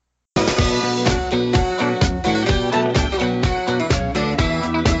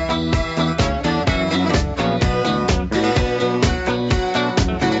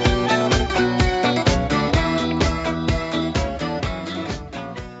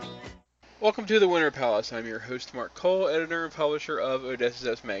Welcome to the Winter Palace. I'm your host, Mark Cole, editor and publisher of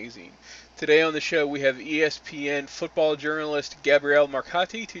Odessa's Magazine. Today on the show, we have ESPN football journalist Gabriele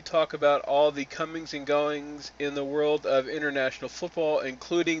Marcotti to talk about all the comings and goings in the world of international football,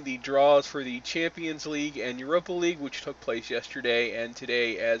 including the draws for the Champions League and Europa League, which took place yesterday and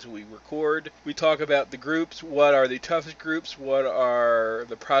today as we record. We talk about the groups, what are the toughest groups, what are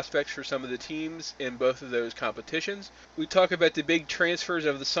the prospects for some of the teams in both of those competitions. We talk about the big transfers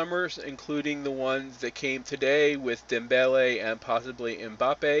of the summers, including the ones that came today with Dembele and possibly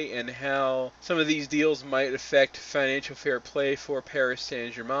Mbappe, and how some of these deals might affect financial fair play for Paris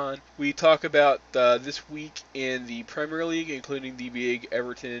Saint-Germain. We talk about this week in the Premier League, including the big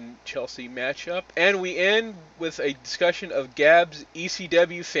Everton-Chelsea matchup. And we end with a discussion of Gab's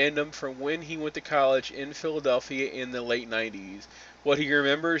ECW fandom from when he went to college in Philadelphia in the late 90s. What he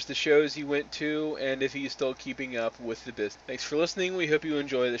remembers, the shows he went to, and if he's still keeping up with the business. Thanks for listening. We hope you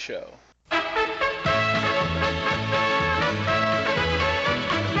enjoy the show.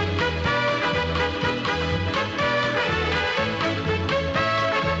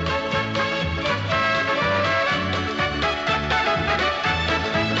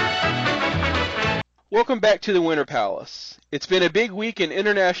 Welcome back to the Winter Palace. It's been a big week in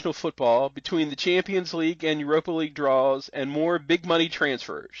international football between the Champions League and Europa League draws and more big money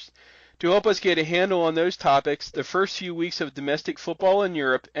transfers. To help us get a handle on those topics, the first few weeks of domestic football in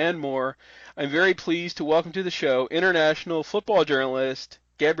Europe, and more, I'm very pleased to welcome to the show international football journalist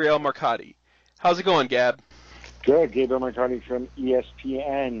Gabriele Marcotti. How's it going, Gab? Good. Gabriele Marcotti from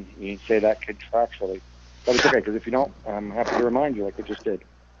ESPN. You can say that contractually. But it's okay, because if you don't, I'm happy to remind you like I just did.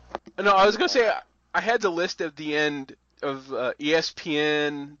 No, I was going to say, I had the list at the end of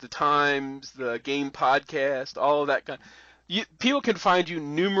ESPN, the Times, the Game Podcast, all of that kind. People can find you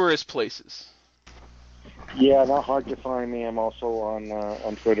numerous places. Yeah, not hard to find me. I'm also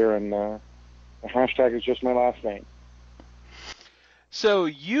on Twitter, and the hashtag is just my last name. So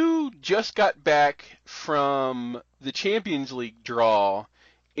you just got back from the Champions League draw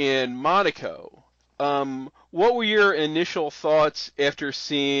in Monaco. What were your initial thoughts after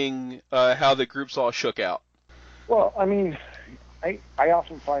seeing how the groups all shook out? Well, I mean, I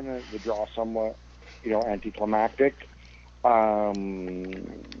often find the draw somewhat, anticlimactic. But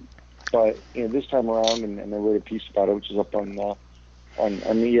this time around, and I wrote a piece about it, which is up on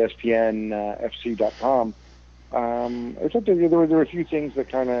ESPNFC.com. I thought there were a few things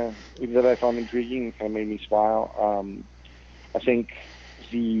that I found intriguing and kind of made me smile. I think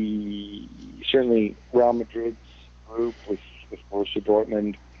certainly Real Madrid's group with Borussia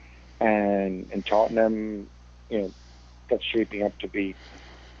Dortmund and Tottenham, that's shaping up to be,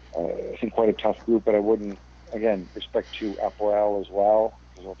 I think, quite a tough group. But I wouldn't, again, respect to Apoel as well,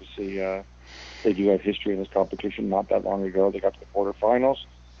 because obviously they do have history in this competition. Not that long ago, they got to the quarterfinals.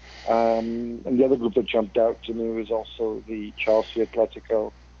 And the other group that jumped out to me was also the Chelsea,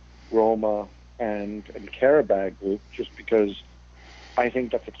 Atletico, Roma, and Karabag group, just because I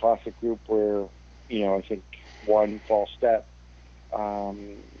think that's a classic group where, I think one false step,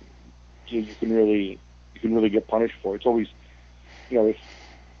 you can really get punished for. It's always, if,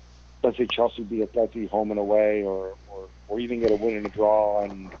 let's say, Chelsea beat Atleti home and away, or even get a win and a draw,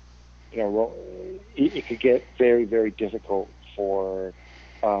 and it could get very, very difficult for,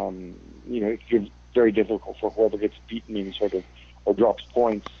 it could get very difficult for whoever gets beaten in or drops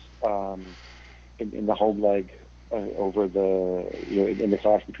points in the home leg over in the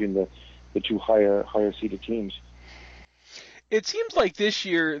clash between the two higher seeded teams. It seems like this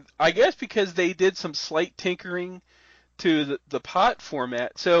year, I guess because they did some slight tinkering to the pot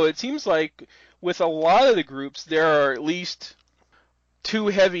format, so it seems like with a lot of the groups, there are at least two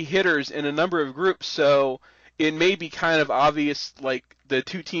heavy hitters in a number of groups, so it may be kind of obvious, like the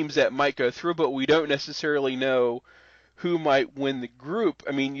two teams that might go through, but we don't necessarily know who might win the group.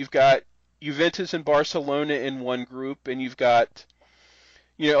 I mean, you've got Juventus and Barcelona in one group, and you've got,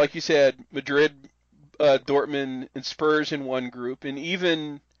 like you said, Madrid, Dortmund, and Spurs in one group, and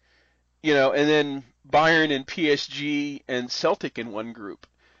even, and then Bayern and PSG and Celtic in one group.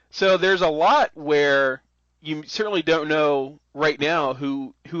 So there's a lot where you certainly don't know right now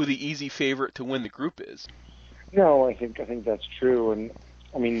who the easy favorite to win the group is. No, I think that's true, and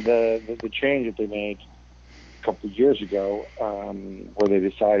I mean the change that they made a couple of years ago, where they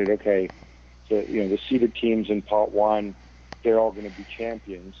decided, okay, the seeded teams in pot one, they're all going to be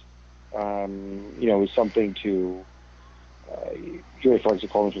champions. Was something to, Julie Fox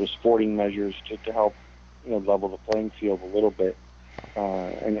call them sort of sporting measures to help, level the playing field a little bit.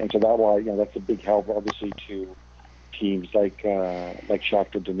 And so that why, that's a big help, obviously, to teams like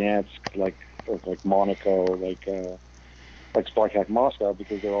Shakhtar Donetsk, like Monaco, like Spartak Moscow,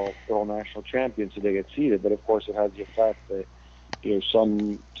 because they're all national champions, so they get seeded. But of course, it has the effect that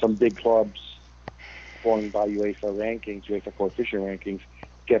some big clubs, going by UEFA rankings, UEFA coefficient rankings,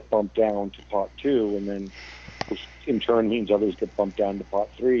 get bumped down to pot 2, and then which in turn means others get bumped down to pot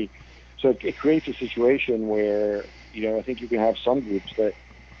 3. So it creates a situation where I think you can have some groups that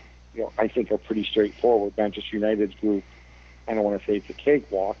I think are pretty straightforward. Manchester United's group, I don't want to say it's a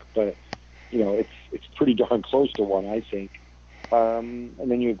cakewalk, but it's pretty darn close to one, I think. And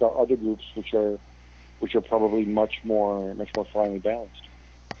then you've got other groups which are probably much more finely balanced.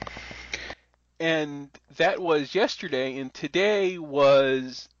 And that was yesterday, and today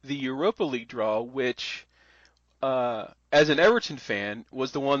was the Europa League draw, which, as an Everton fan,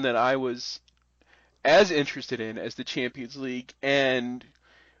 was the one that I was as interested in as the Champions League. And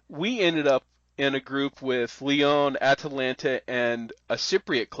we ended up in a group with Lyon, Atalanta, and a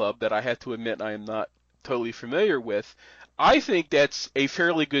Cypriot club that I have to admit I am not totally familiar with. I think that's a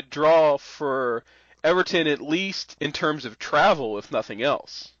fairly good draw for Everton, at least in terms of travel, if nothing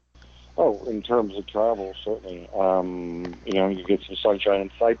else. Oh, in terms of travel, certainly. You get some sunshine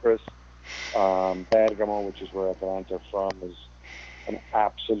in Cyprus. Bergamo, which is where Atalanta are from, is an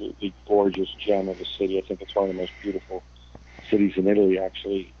absolutely gorgeous gem of a city. I think it's one of the most beautiful cities in Italy,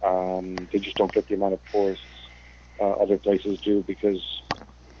 actually. They just don't get the amount of tourists other places do, because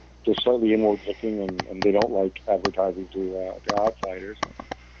they're slightly inward-looking, and they don't like advertising to outsiders.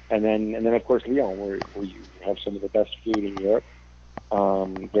 And then of course, Lyon, where you have some of the best food in Europe.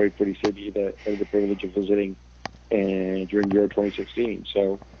 Very pretty city that I had the privilege of visiting during Euro 2016.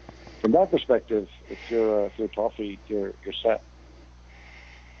 So, from that perspective, if you're a Toffee, you're set.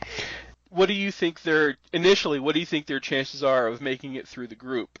 What do you think their chances are of making it through the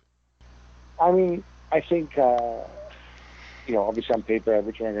group? I mean, I think obviously on paper,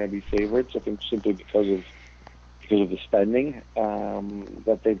 Everton are going to be favorites. I think simply because of the spending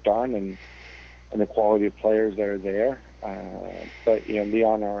that they've done and the quality of players that are there. But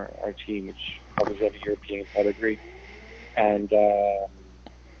Lyon are our team, which obviously have a European pedigree, and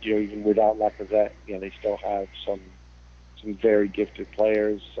even without Lacazette, they still have some very gifted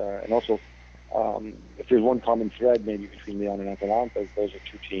players, and also if there's one common thread maybe between Lyon and Atalanta, those are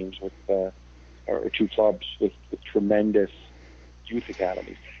two teams or two clubs with tremendous youth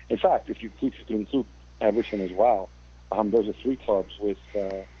academies. In fact, if you include Everton as well, those are three clubs with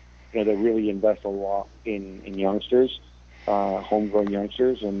that really invest a lot in youngsters, homegrown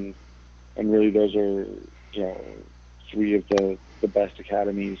youngsters, and really those are three of the best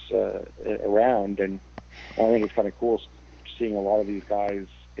academies around, and I think it's kind of cool seeing a lot of these guys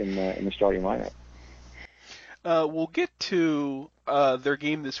in the starting lineup. We'll get to their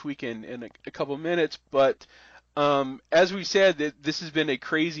game this weekend in a couple minutes, but as we said, this has been a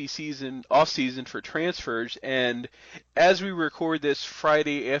crazy off season for transfers, and as we record this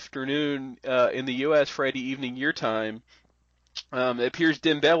Friday afternoon in the U.S., Friday evening your time, it appears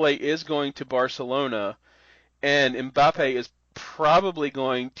Dembele is going to Barcelona, and Mbappe is probably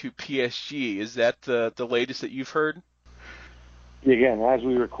going to PSG. Is that the latest that you've heard? Again, as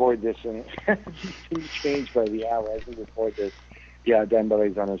we record this, and things change by the hour. As we record this,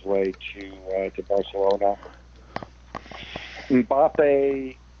 Dembele's on his way to Barcelona.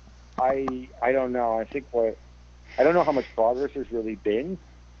 Mbappe, I don't know. I don't know how much progress there's really been.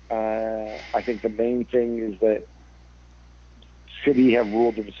 I think the main thing is that City have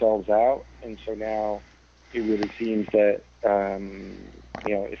ruled themselves out, and so now it really seems that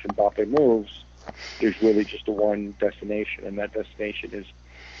if Mbappe moves, there's really just the one destination, and that destination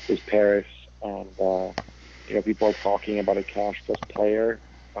is Paris. And people are talking about a cash plus player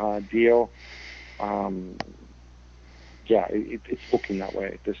deal. It's looking that way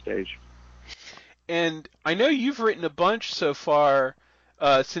at this stage. And I know you've written a bunch so far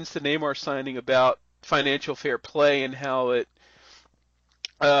since the Neymar signing about financial fair play and how it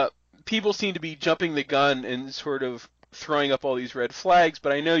people seem to be jumping the gun and sort of throwing up all these red flags.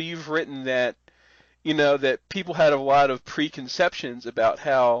 But I know you've written that that people had a lot of preconceptions about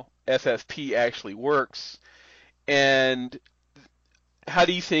how FFP actually works. And how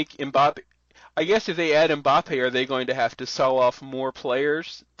do you think Mbappe? I guess if they add Mbappe, are they going to have to sell off more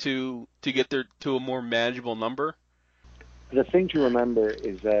players to get to a more manageable number? The thing to remember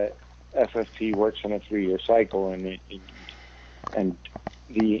is that FFP works on a 3-year cycle, and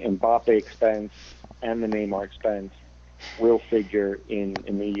the Mbappe expense and the Neymar expense will figure in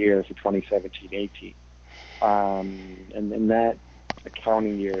the year for 2017-18. And in that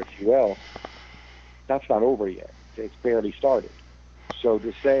accounting year, if you will, that's not over yet. It's barely started. So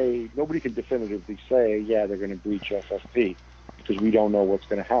to say, nobody can definitively say, they're going to breach FFP, because we don't know what's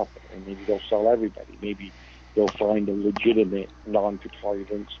going to happen. And maybe they'll sell everybody. Maybe they'll find a legitimate non-Qatari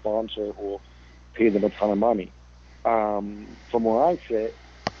linked sponsor who will pay them a ton of money. From where I sit,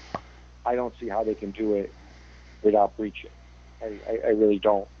 I don't see how they can do it without breaching. I really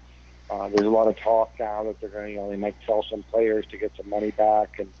don't. There's a lot of talk now that they're going to, they might sell some players to get some money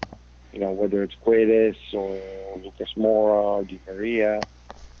back, and whether it's Guedes or Lucas Moura or Di Maria.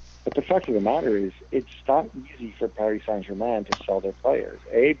 But the fact of the matter is, it's not easy for Paris Saint-Germain to sell their players.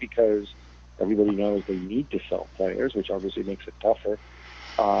 A, because everybody knows they need to sell players, which obviously makes it tougher.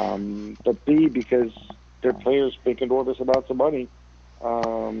 But B, because their players make enormous amounts of money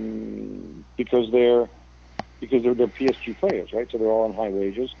because they're PSG players, right? So they're all on high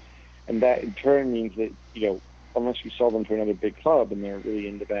wages, and that in turn means that unless you sell them to another big club and they're really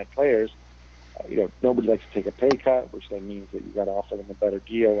in-demand players, nobody likes to take a pay cut, which then means that you got to offer them a better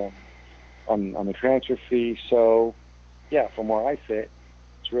deal on the transfer fee. So, yeah, from where I sit,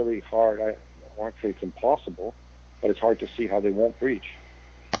 it's really hard. I won't say it's impossible, but it's hard to see how they won't breach.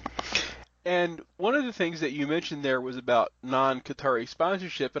 And one of the things that you mentioned there was about non-Qatari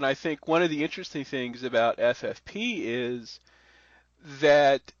sponsorship, and I think one of the interesting things about FFP is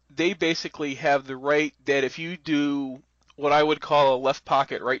that they basically have the right that if you do what I would call a left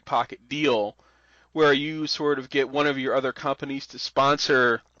pocket, right pocket deal, where you sort of get one of your other companies to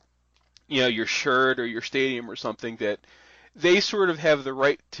sponsor, your shirt or your stadium or something, that they sort of have the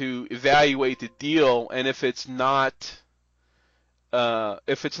right to evaluate the deal, and if it's not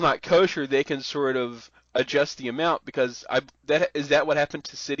kosher, they can sort of adjust the amount, because is that what happened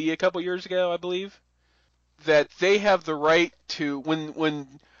to City a couple years ago, I believe? That they have the right to, when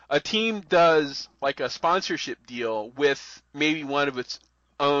a team does like a sponsorship deal with maybe one of its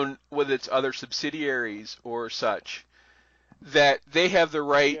own, with its other subsidiaries or such, that they have the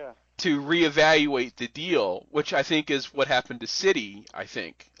right to reevaluate the deal, which I think is what happened to City, I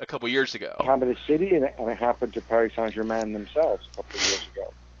think, a couple years ago. It happened to City, and it happened to Paris Saint-Germain themselves a couple of years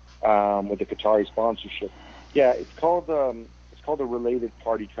ago with the Qatari sponsorship. Yeah, it's called a related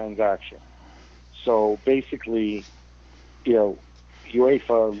party transaction. So basically,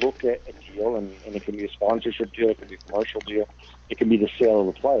 UEFA look at a deal, and it can be a sponsorship deal, it can be a commercial deal, it can be the sale of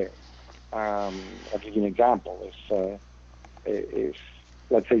a player. I'll give you an example. If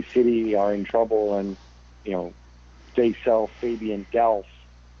let's say City are in trouble and they sell Fabian Delph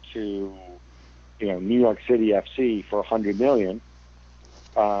to New York City FC for $100 million,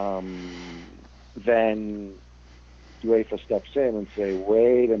 then UEFA steps in and say,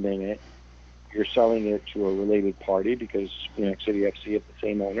 wait a minute, you're selling it to a related party because New York City FC have the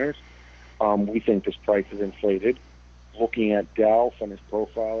same owners. We think this price is inflated. Looking at Delph and his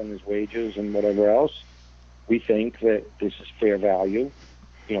profile and his wages and whatever else, we think that this is fair value.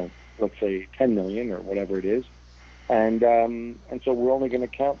 Let's say $10 million or whatever it is, and so we're only going to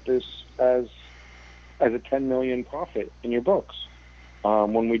count this as a $10 million profit in your books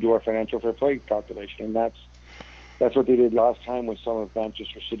when we do our financial fair play calculation, and that's what they did last time with some of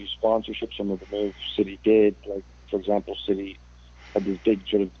Manchester City sponsorship. Some of the moves City did, like for example, City had this big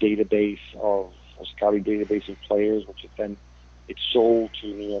sort of database of a scouting database of players, which then it sold to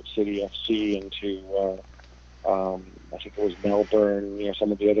New York City FC and to I think it was Melbourne,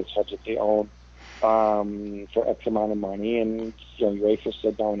 some of the other clubs that they own for X amount of money, and UEFA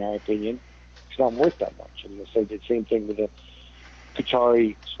said, no, in our opinion, it's not worth that much. And they said the same thing with the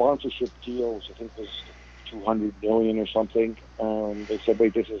Qatari sponsorship deals. I think it was $200 million or something. They said,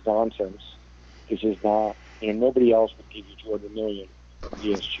 wait, this is nonsense. This is not, nobody else would give you $200 million from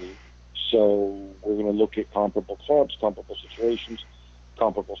PSG. So we're going to look at comparable clubs, comparable situations,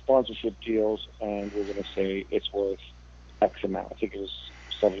 comparable sponsorship deals, and we're going to say it's worth X amount. I think it was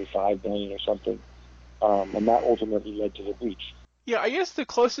 $75 million or something. And that ultimately led to the breach. Yeah, I guess the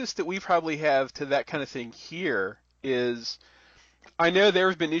closest that we probably have to that kind of thing here is, I know there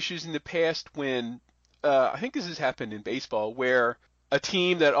have been issues in the past when, I think this has happened in baseball, where a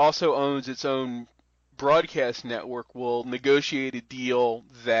team that also owns its own broadcast network will negotiate a deal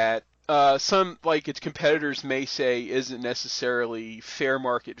that some, like its competitors may say isn't necessarily fair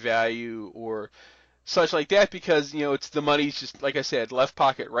market value or such like that, because, it's the money's just, like I said, left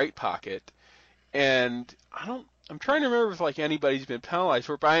pocket, right pocket. And I'm trying to remember if anybody's been penalized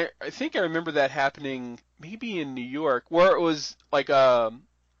for it, but I think I remember that happening maybe in New York, where it was like a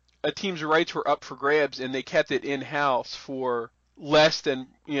team's rights were up for grabs and they kept it in-house for less than,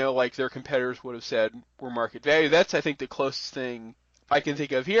 like their competitors would have said were market value. That's, I think, the closest thing I can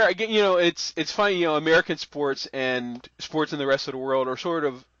think of here. Again, it's funny, American sports and sports in the rest of the world are sort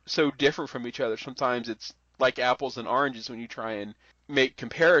of so different from each other. Sometimes it's like apples and oranges when you try and make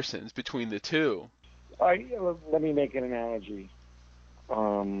comparisons between the two. Let me make an analogy.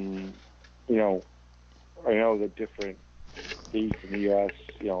 I know that different states in the U.S.,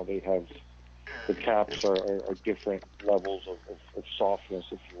 they have the caps are different levels of softness,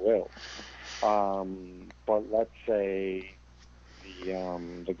 if you will. But let's say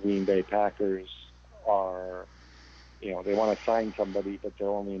the Green Bay Packers are, they want to sign somebody, but they're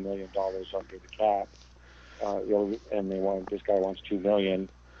only $1 million under the cap, and this guy wants $2 million.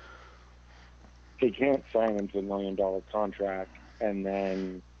 They can't sign him to $1 million contract, and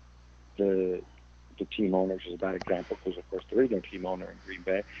then the team owner, which is a bad example because of course there is no team owner in Green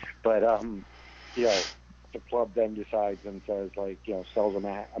Bay, but the club then decides and says, like, sells him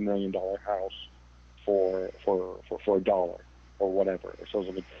a $1 million house for $1 or whatever, or sells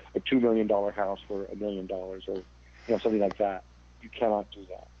him a $2 million house for $1 million, or something like that. You cannot do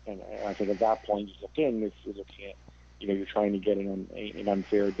that, and I think at that point you look in, if you're looking at, you're trying to get an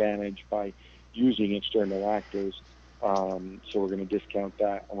unfair advantage by using external actors. So we're going to discount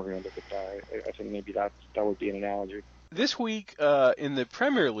that, and we're going to look at that. I think maybe that would be an analogy. This week in the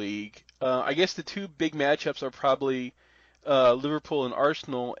Premier League, I guess the two big matchups are probably Liverpool and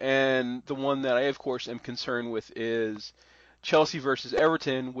Arsenal, and the one that I, of course, am concerned with is Chelsea versus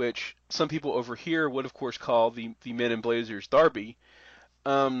Everton, which some people over here would, of course, call the Men in Blazers derby.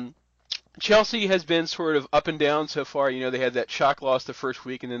 Chelsea has been sort of up and down so far. They had that shock loss the first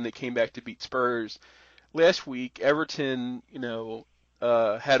week, and then they came back to beat Spurs last week. Everton,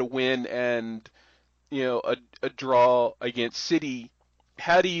 had a win and a draw against City.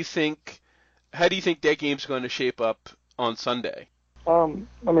 How do you think that game's going to shape up on Sunday? I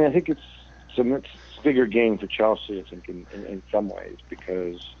think it's a bigger game for Chelsea, I think, in some ways,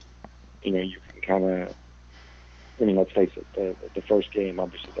 because you can kind of, let's face it, the first game,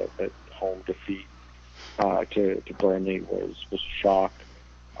 obviously, that home defeat to Burnley was a shock.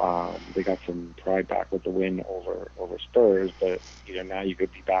 They got some pride back with the win over Spurs, but now you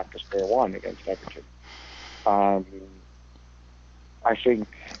could be back to square one against Everton. I think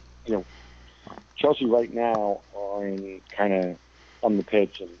Chelsea right now are in kind of on the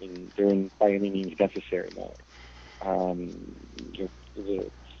pitch, and they're in by any means necessary mode. The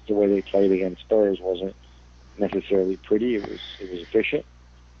way they played against Spurs wasn't necessarily pretty. It was efficient.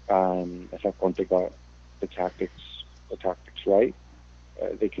 I thought once they got the tactics right,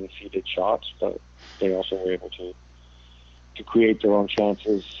 they conceded shots, but they also were able to create their own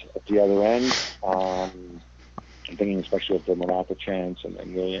chances at the other end. I'm thinking especially of the Morata chance and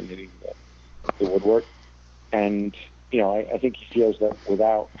Willian hitting the woodwork. And I think he feels that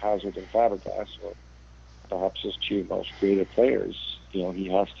without Hazard and Fabregas, or perhaps his two most creative players, he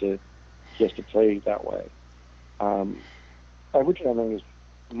has to play that way. Everton, I think, is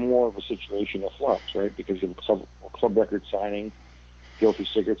more of a situation of flux, right? Because you have a club record signing, Gylfi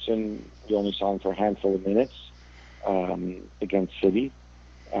Sigurdsson. We only signed for a handful of minutes against City.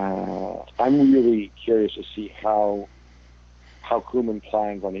 I'm really curious to see how Koeman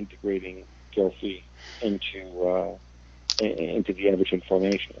plans on integrating Gylfi into the Everton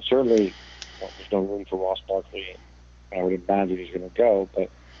formation. Certainly, there's no room for Ross Barkley, and I would imagine he's going to go. But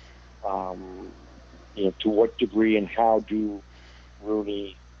to what degree and how do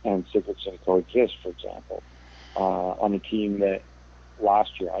Rooney and Sigurdsson coexist, for example, on a team that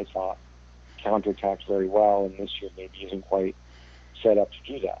last year I thought counterattacked very well, and this year maybe isn't quite set up to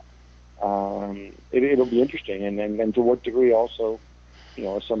do that. It'll be interesting, and then to what degree also,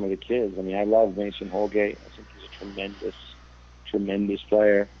 some of the kids. I mean, I love Mason Holgate. I think he's a tremendous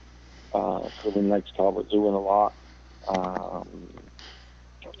player. Koeman likes Calvert-Lewin a lot. I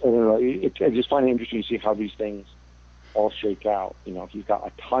don't know. I just find it interesting to see how these things all shake out. He's got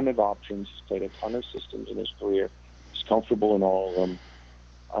a ton of options. He's played a ton of systems in his career. He's comfortable in all of them.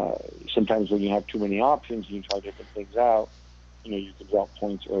 Sometimes when you have too many options and you try different things out, you can drop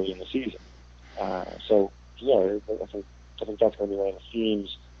points early in the season. So yeah, I think that's going to be one of the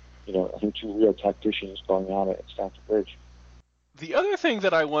themes. I think two real tacticians going at it at Stamford Bridge. The other thing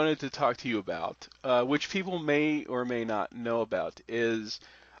that I wanted to talk to you about, which people may or may not know about, is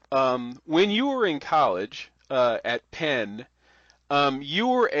when you were in college at Penn, you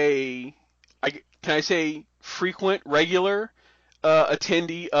were can I say frequent, regular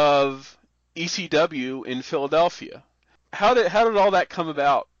attendee of ECW in Philadelphia. How did all that come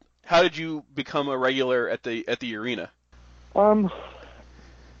about? How did you become a regular at the arena?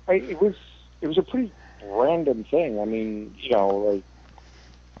 It was a pretty random thing. I mean, like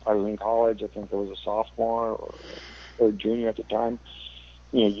I was in college. I think I was a sophomore or junior at the time.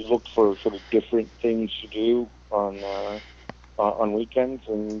 You looked for sort of different things to do on weekends,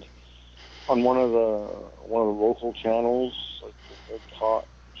 and on one of the local channels, like they caught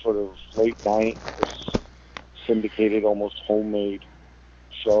sort of late night, this syndicated, almost homemade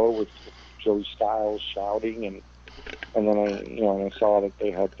show with Joey Styles shouting, and then I saw that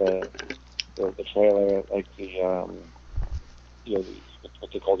they had the trailer, like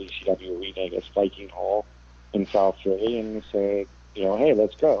what they call the ECW arena, I guess, Viking Hall in South Philly, and said, hey,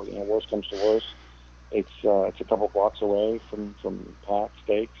 let's go. Worst comes to worst, it's a couple blocks away from Pat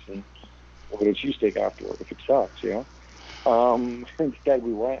Steaks, and we'll get a cheesesteak afterward if it sucks, Instead,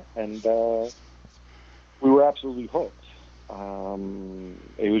 we went, and we were absolutely hooked.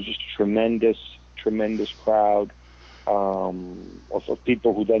 It was just a tremendous crowd of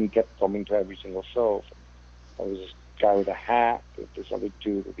people who then kept coming to every single show. There was this guy with a hat, this other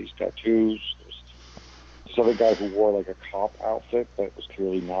dude with these tattoos, there was this other guy who wore like a cop outfit but was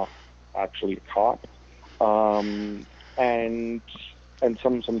clearly not actually a cop, and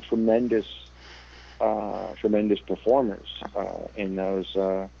some tremendous performers in those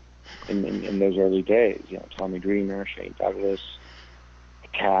in those early days. Tommy Dreamer, Shane Douglas,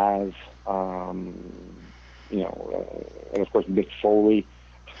 Kaz, and of course Mick Foley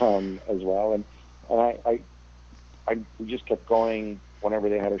as well. And we just kept going whenever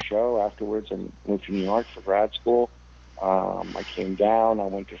they had a show afterwards. And moved to New York for grad school. I came down. I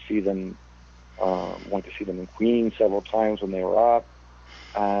went to see them. In Queens several times when they were up.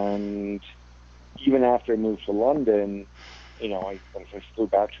 And even after I moved to London, I flew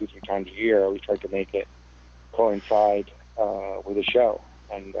back 2-3 times a year. We tried to make it coincide with a show.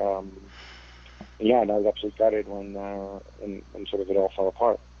 And and I was absolutely gutted when sort of it all fell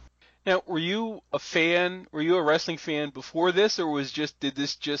apart. Now, were you a fan? Were you a wrestling fan before this, or did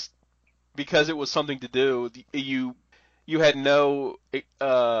this just because it was something to do? You had no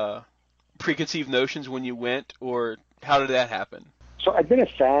preconceived notions when you went, or how did that happen? So I've been a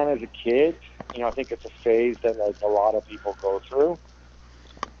fan as a kid. I think it's a phase that like a lot of people go through.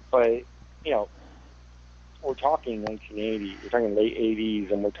 But we're talking 1980. We're talking late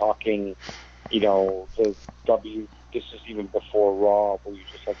 80s, and we're talking the this is even before Raw, where you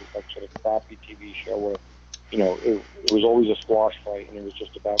just had this like sort of crappy TV show where, it was always a squash fight, and it was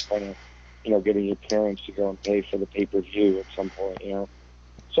just about kind of, getting your parents to go and pay for the pay-per-view at some point,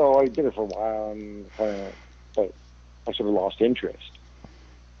 So I did it for a while, and but I sort of lost interest.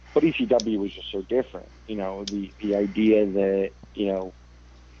 But ECW was just so different, the idea that, you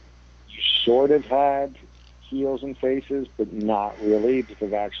sort of had heels and faces, but not really,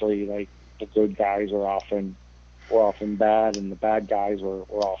 because actually, like, the good guys were often bad, and the bad guys were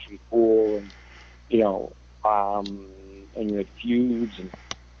often cool, and and you had feuds, and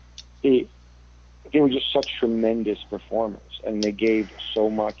they were just such tremendous performers, and they gave so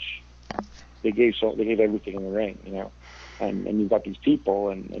much. They gave everything in the ring, and you've got these people,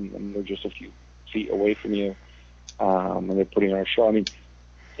 and they're just a few feet away from you, and they're putting on a show. I mean,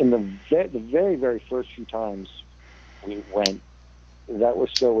 in the very, very first few times we went, that was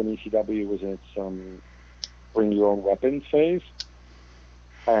still when ECW was in its bring your own weapons phase,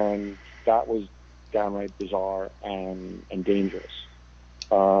 and that was downright bizarre and dangerous.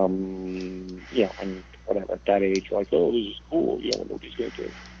 And whatever, at that age, you're like, oh, this is cool, nobody's going to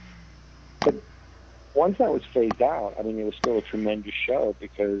do. But once that was phased out, I mean, it was still a tremendous show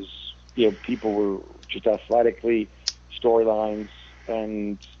because, people were just athletically, storylines,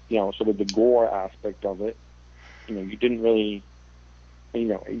 and, sort of the gore aspect of it, you didn't really need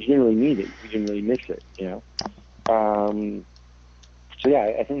it. You didn't really miss it, So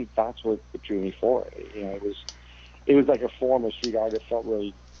yeah, I think that's what drew me for it. It was like a form of street art that felt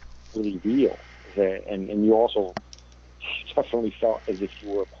really, really real. And you also definitely felt as if you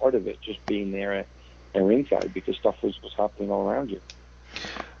were a part of it, just being there at ringside, because stuff was happening all around you.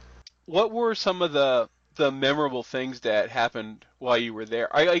 What were some of the memorable things that happened while you were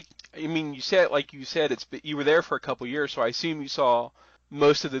there? I mean, you said you were there for a couple years, so I assume you saw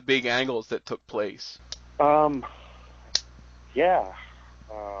most of the big angles that took place. Yeah.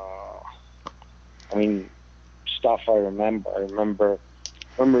 I mean, stuff I remember. I remember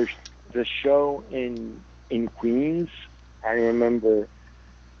the show in Queens. I remember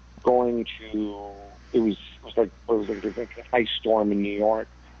going to. It was like an ice storm in New York,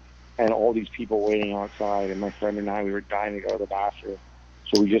 and all these people waiting outside. And my friend and I, we were dying to go to the bathroom,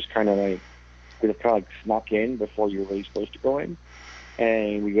 so we just kind of snuck in before you were really supposed to go in.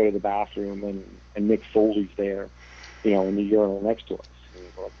 And we go to the bathroom, and Mick Foley's there, in the urinal next to us. And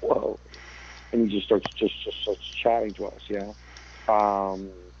we're like, whoa. And he just starts chatting to us, I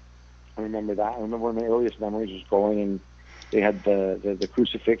remember that. I remember one of my earliest memories was going, and they had the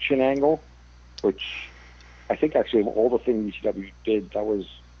crucifixion angle, which I think actually of all the things ECW did, that was,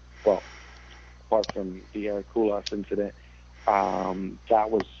 well, apart from the Eric Kulas incident, that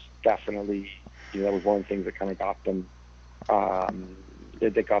was definitely, that was one of the things that kind of got them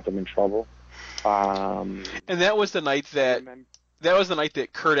that got them in trouble. And that was the night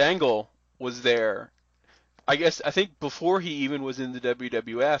that Kurt Angle was there. I think before he even was in the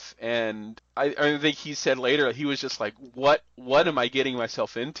WWF, and I think he said later he was just like, what am I getting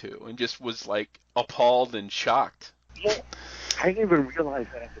myself into, and just was like appalled and shocked. Yeah, I didn't even realize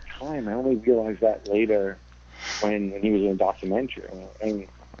that at the time. I only realized that later when he was in a documentary, and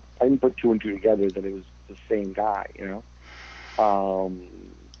I didn't put two and two together that it was the same guy,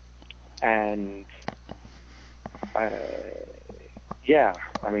 and yeah,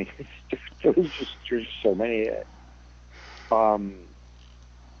 I mean, there's just so many. I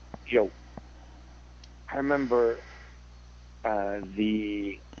remember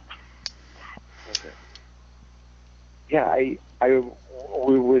we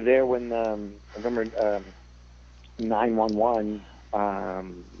were there when I remember 911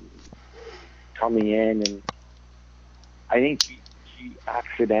 coming in, and I think he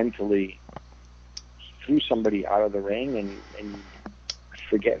accidentally threw somebody out of the ring, and I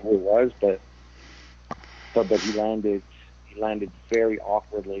forget who it was, but he landed very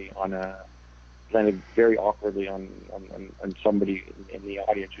awkwardly on somebody in the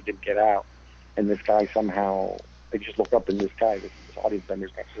audience who didn't get out, and this guy somehow, I just look up, and this audience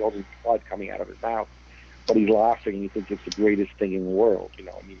member's got all this blood coming out of his mouth, but he's laughing, and he thinks it's the greatest thing in the world, and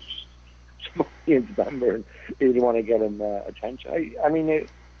he's just some audience member, and he didn't want to get him attention. I mean,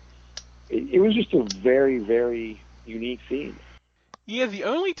 it was just a very, very unique scene. Yeah, the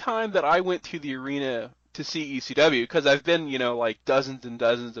only time that I went to the arena to see ECW, because I've been, like dozens and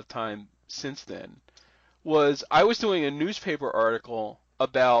dozens of times since then, was I was doing a newspaper article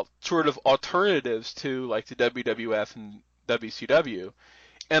about sort of alternatives to like the WWF and WCW,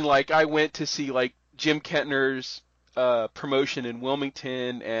 and like I went to see like Jim Kettner's promotion in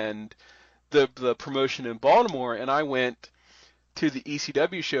Wilmington and the promotion in Baltimore, and I went to the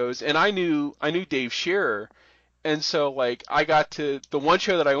ECW shows, and I knew Dave Scherer, and so like the one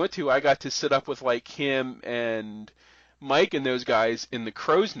show that I went to, I got to sit up with like him and Mike and those guys in the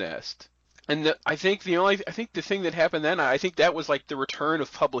Crow's Nest. And I think the thing that happened then, I think that was like the return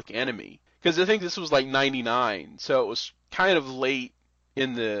of Public Enemy, because I think this was like '99, so it was kind of late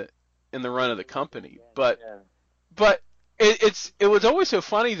in the run of the company. But it was always so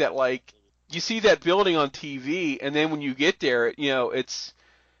funny that like you see that building on TV, and then when you get there, it's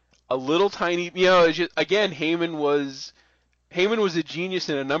a little tiny. It's just, again, Heyman was a genius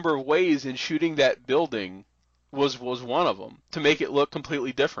in a number of ways, and shooting that building was one of them to make it look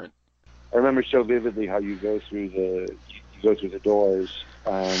completely different. I remember so vividly how you go through the doors,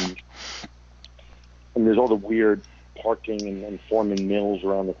 and there's all the weird parking and Foreman Mills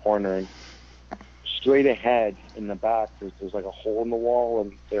around the corner, and straight ahead in the back there's like a hole in the wall,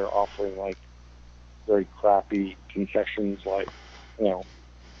 and they're offering like very crappy concessions, like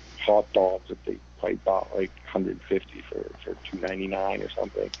hot dogs that they probably bought like $150 for $2.99 or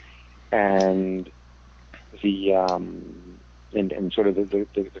something, and the and sort of the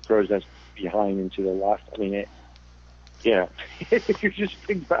Crow's Nest behind and to the left. I mean, it just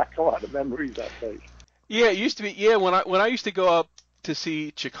brings back a lot of memories, that place. Yeah, it used to be. Yeah, when I used to go up to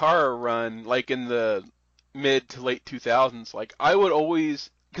see Chikara run, like in the mid to late 2000s, like I would always,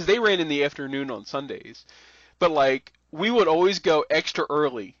 because they ran in the afternoon on Sundays, but like we would always go extra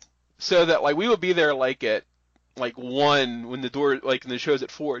early, so that like we would be there like at like 1 when the door, like in the show's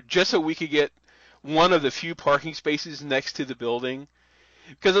at 4, just so we could get one of the few parking spaces next to the building.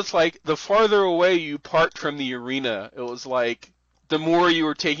 Because it's like the farther away you parked from the arena, it was like the more you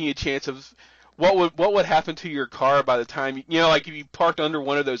were taking a chance of what would happen to your car by the time like if you parked under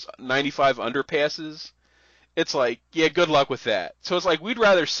one of those 95 underpasses, it's like, yeah, good luck with that. So it's like we'd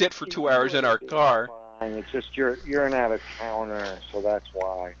rather sit for 2 hours in our car. Fine. It's just you're an out of towner, so that's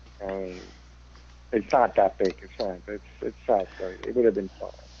why. I mean, it's not that big. It's fine. It's South Korea. It would have been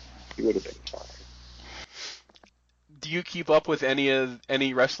fine. It would have been fine. Do you keep up with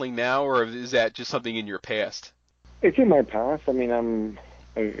any wrestling now, or is that just something in your past? It's in my past. I mean,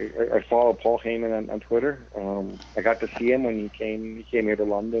 I follow Paul Heyman on Twitter. I got to see him when he came here to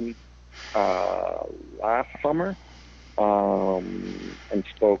London last summer, and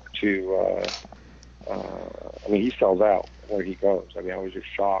spoke to. I mean, he sells out where he goes. I mean, I was just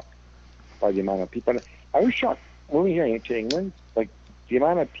shocked by the amount of people. I was shocked moving here to England, like the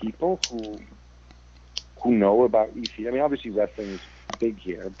amount of people who know about ECW. I mean, obviously wrestling is big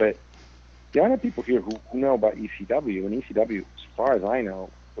here, but the amount of people here who know about ECW, and ECW, as far as I know,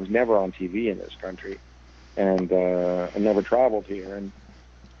 was never on TV in this country, and never traveled here. And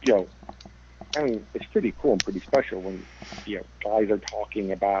I mean, it's pretty cool and pretty special when guys are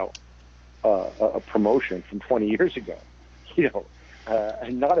talking about a promotion from 20 years ago.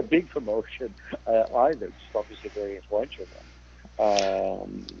 and not a big promotion either. Just obviously a very influential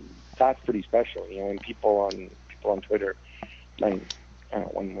one. That's pretty special, and people on Twitter, like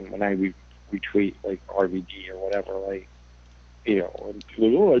when I retweet like RVD or whatever, like and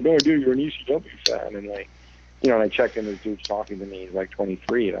people are, oh, I had no idea you're an ECW fan, and like and I check in, this dude's talking to me, he's like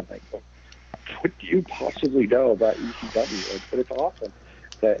 23, and I'm like, what do you possibly know about ECW? But it's awesome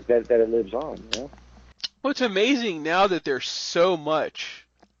that it lives on. Well, it's amazing now that there's so much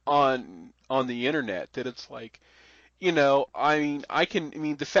on the internet that it's like, the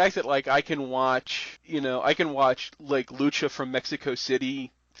fact that like I can watch like Lucha from Mexico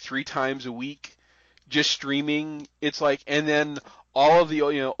City 3 times a week just streaming. It's like, and then all the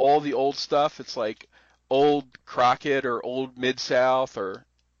old stuff. It's like old Crockett or old Mid South or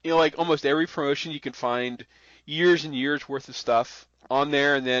like almost every promotion you can find years and years worth of stuff on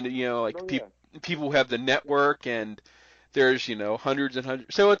there. And then like Oh yeah. people who have the network, and there's hundreds and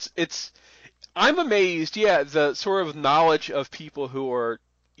hundreds. So it's I'm amazed, yeah, the sort of knowledge of people who are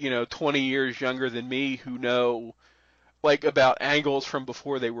 20 years younger than me who know like about angles from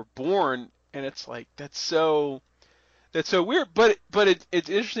before they were born, and it's like that's so weird. But it's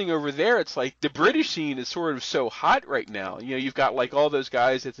interesting over there. It's like the British scene is sort of so hot right now. You've got like all those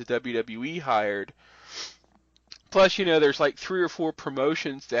guys that the WWE hired. Plus, there's like 3 or 4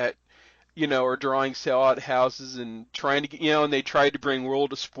 promotions that are drawing sellout houses and trying to get, and they tried to bring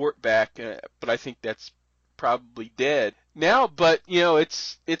World of Sport back, but I think that's probably dead now. But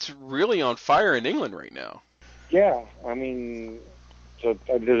it's really on fire in England right now. Yeah, I mean, so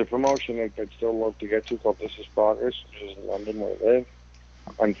there's a promotion that I'd still love to get to called This Is Progress, which is in London where I live.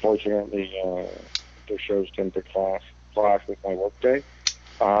 Unfortunately, their shows tend to clash with my workday.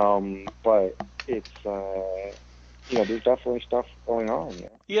 But it's there's definitely stuff going on.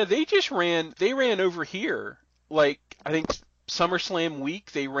 Yeah, they ran over here. Like I think SummerSlam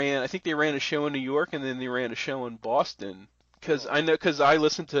week I think they ran a show in New York, and then they ran a show in Boston. Because I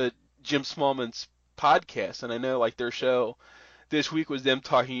listened to Jim Smallman's podcast, and I know like their show this week was them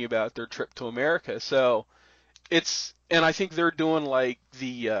talking about their trip to America. So and I think they're doing like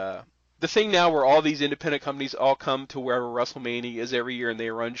the thing now where all these independent companies all come to wherever WrestleMania is every year, and they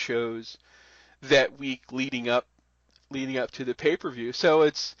run shows that week leading up to the pay-per-view. So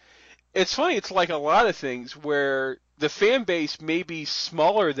it's funny. It's like a lot of things where the fan base may be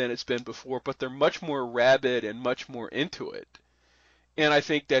smaller than it's been before, but they're much more rabid and much more into it. And I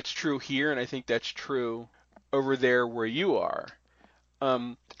think that's true here, and I think that's true over there where you are.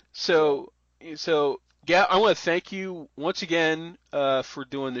 So Gab, I want to thank you once again for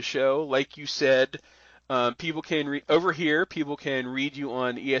doing the show. Like you said, people can over here. People can read you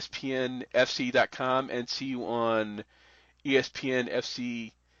on ESPNFC.com and see you on ESPN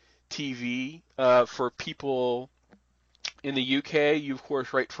FC TV. For people in the UK, you of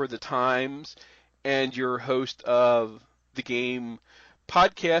course write for the Times, and you're host of the Game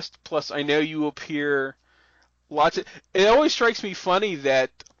podcast. Plus, I know you appear lots of. It always strikes me funny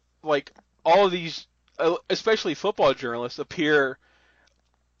that like all of these, especially football journalists, appear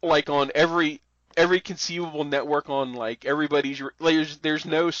like on every conceivable network on like everybody's. Like, there's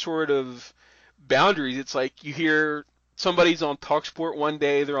no sort of boundaries. It's like you hear somebody's on TalkSport one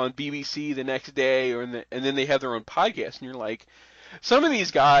day, they're on BBC the next day, and then they have their own podcast, and you're like, some of these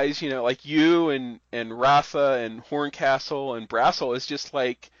guys, like you and Rafa and Horncastle and Brassel, is just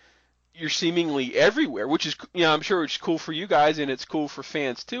like you're seemingly everywhere, which is, I'm sure it's cool for you guys, and it's cool for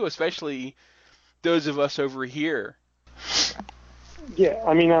fans too, especially those of us over here. Yeah,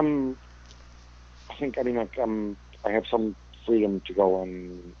 I mean, I have some freedom to go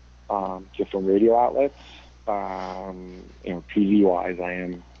on different radio outlets. TV wise, I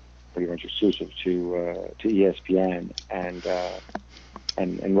am pretty much exclusive to ESPN,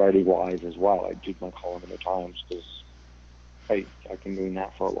 and writing wise as well. I do my column in the Times because I've been doing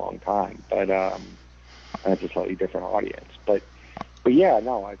that for a long time, but and it's a slightly different audience. But yeah,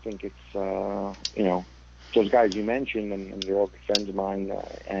 no, I think it's those guys you mentioned, and they're all good friends of mine,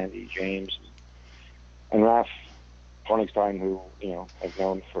 Andy, James, and Raf Honigstein, who I've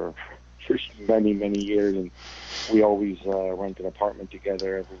known for many years, and we always rent an apartment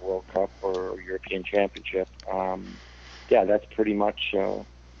together every World Cup or European Championship. Yeah, that's pretty much how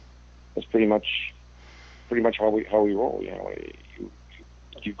we roll.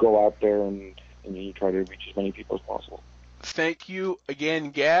 You go out there and you try to reach as many people as possible. Thank you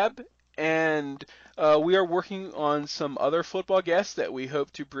again, Gab, and we are working on some other football guests that we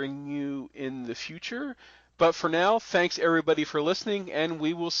hope to bring you in the future. But for now, thanks everybody for listening, and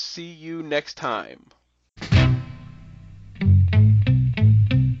we will see you next time.